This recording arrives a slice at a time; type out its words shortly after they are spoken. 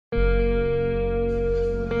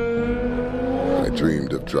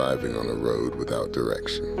dreamed of driving on a road without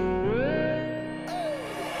direction.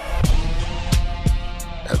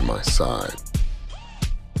 At my side,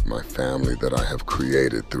 my family that I have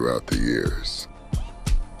created throughout the years.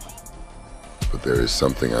 But there is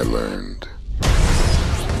something I learned.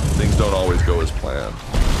 Things don't always go as planned.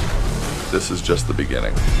 This is just the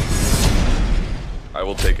beginning. I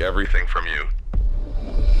will take everything from you,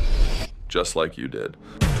 just like you did.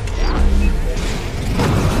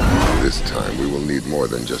 This time we will need more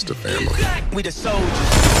than just a family. We the soldiers.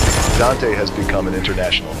 Dante has become an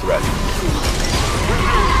international threat.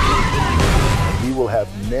 He will have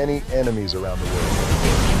many enemies around the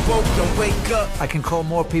world. Woke and wake up. I can call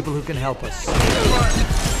more people who can help us.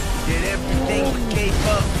 Did everything we gave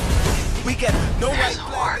up. We got no right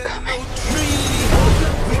flag and no treaty.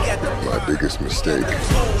 We got the My biggest mistake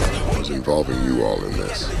was involving you all in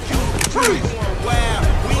this. We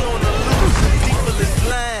on the loose. People is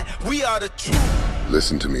blind. We are the truth.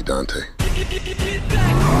 Listen to me, Dante.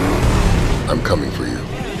 I'm coming for you.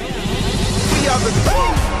 We are the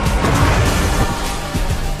truth.